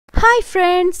Hi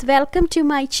friends, welcome to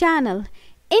my channel.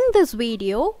 In this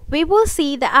video, we will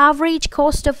see the average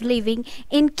cost of living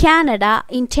in Canada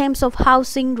in terms of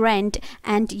housing, rent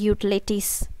and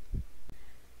utilities.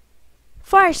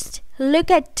 First,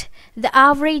 look at the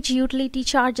average utility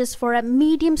charges for a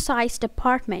medium-sized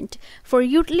apartment. For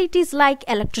utilities like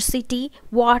electricity,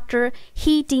 water,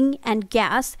 heating and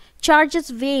gas,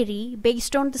 charges vary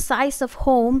based on the size of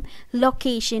home,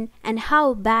 location and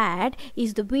how bad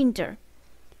is the winter.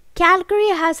 Calgary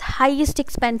has highest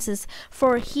expenses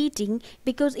for heating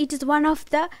because it is one of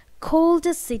the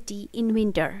coldest city in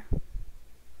winter.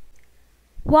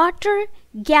 Water,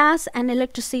 gas and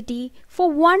electricity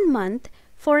for 1 month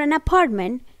for an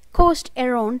apartment cost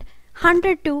around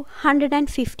 $100 to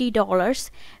 $150,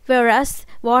 whereas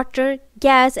water,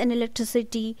 gas and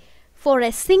electricity for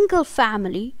a single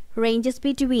family ranges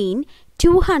between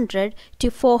 $200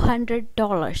 to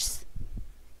 $400.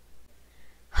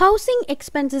 Housing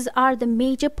expenses are the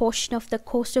major portion of the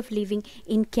cost of living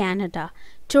in Canada.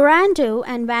 Toronto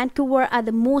and Vancouver are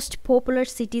the most popular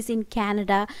cities in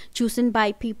Canada chosen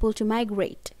by people to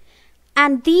migrate.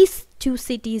 And these two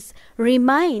cities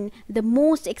remain the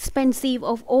most expensive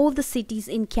of all the cities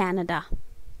in Canada.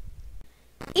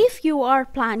 If you are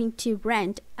planning to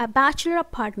rent a bachelor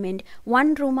apartment,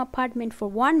 one-room apartment for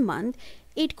 1 month,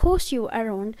 it costs you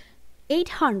around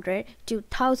 $800 to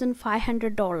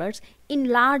 $1,500 in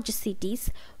large cities,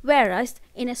 whereas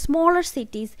in smaller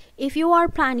cities, if you are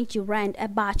planning to rent a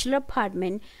bachelor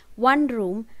apartment, one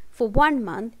room for 1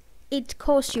 month, it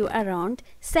costs you around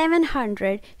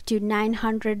 $700 to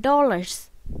 $900.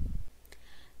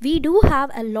 We do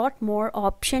have a lot more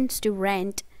options to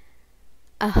rent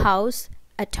a house,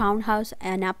 a townhouse,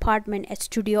 an apartment, a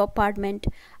studio apartment,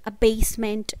 a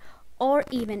basement, or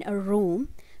even a room.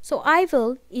 So I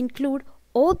will include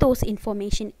all those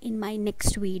information in my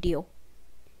next video.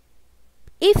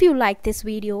 If you like this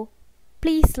video,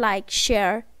 please like,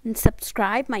 share and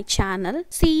subscribe my channel.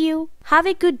 See you. Have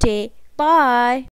a good day. Bye.